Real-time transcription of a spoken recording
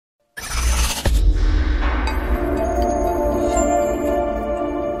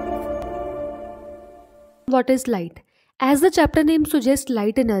what is light? As the chapter name suggests,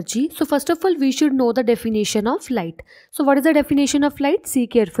 light energy. So first of all, we should know the definition of light. So what is the definition of light? See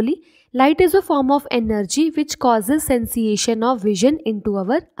carefully. Light is a form of energy which causes sensation of vision into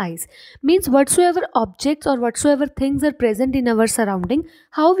our eyes. Means whatsoever objects or whatsoever things are present in our surrounding,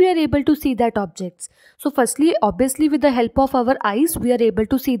 how we are able to see that objects. So firstly, obviously with the help of our eyes, we are able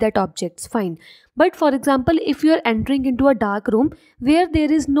to see that objects. Fine. But for example, if you are entering into a dark room where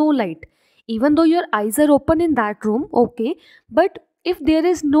there is no light, even though your eyes are open in that room, okay, but if there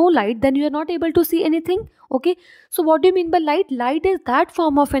is no light, then you are not able to see anything. Okay, so what do you mean by light? Light is that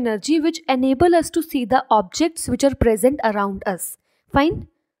form of energy which enable us to see the objects which are present around us. Fine.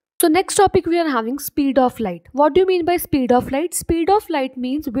 So next topic we are having speed of light. What do you mean by speed of light? Speed of light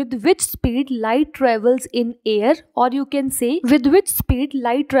means with which speed light travels in air, or you can say with which speed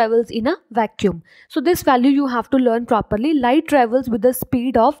light travels in a vacuum. So this value you have to learn properly. Light travels with the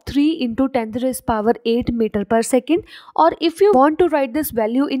speed of 3 into 10 to the power 8 meter per second, or if you want to write this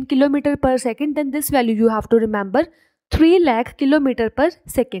value in kilometer per second, then this value you have to remember 3 lakh kilometer per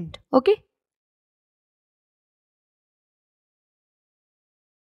second. Okay.